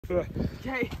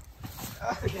Okay.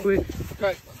 Wait.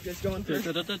 Right, just going through.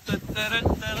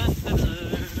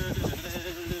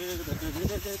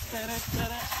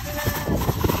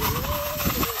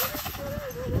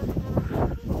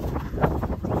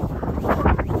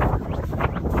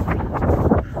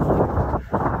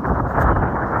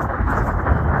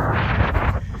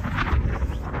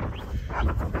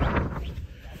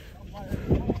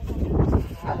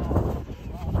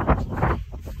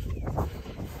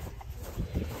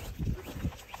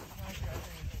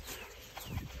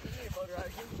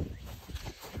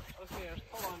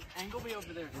 Angle me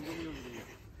over there. Angle me over there.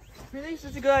 I think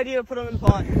it's a good idea to put them in the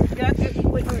pond. Yeah, it's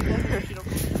wait.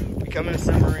 Becoming a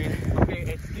submarine. Okay,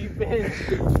 it's deep in.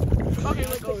 Okay,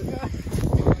 let's go.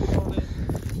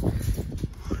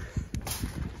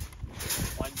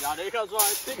 One Johnny comes one,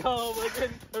 stick home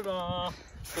again. Hurrah,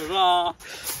 hurrah.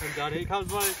 One Johnny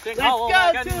comes one, stick home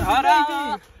again.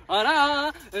 Hurrah,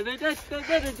 hurrah.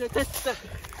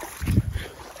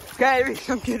 Okay,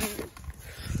 I'm kidding.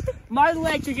 My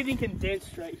legs are getting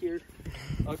condensed right here.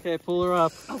 Okay, pull her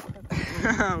up. Oh.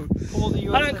 Pull the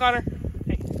Hold on, Connor.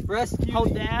 Hey, rescue.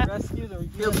 Hold that. Rescue the.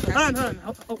 Hold on.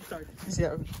 Oh, sorry. See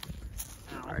how?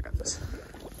 Alright, I got this.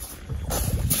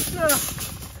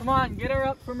 Come on, get her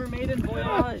up from her maiden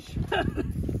voyage.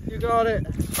 You got it.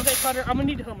 Okay, Connor, I'm gonna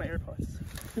need to hold my AirPods.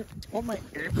 Want my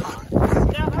AirPods?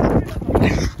 Yeah,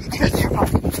 that's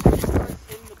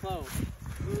In the boat.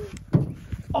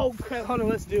 Oh crap, Connor,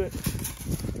 let's do it.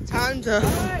 Time to.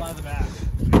 By the back.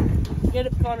 Get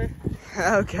it, Connor.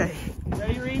 Okay.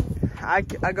 Ready, Reed? I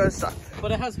go to suck.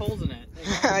 But it has holes in it.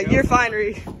 You're fine,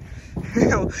 Reed.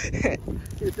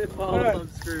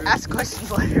 Ask questions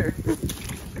later.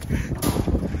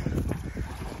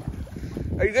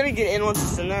 Are you gonna get in once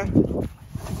it's in there?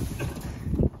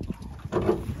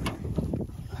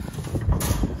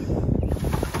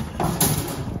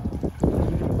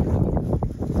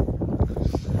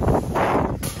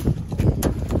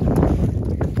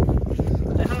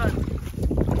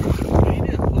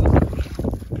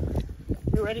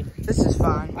 Ready? This is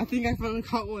fine. I think I finally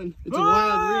caught one. It's a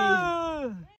wild reed.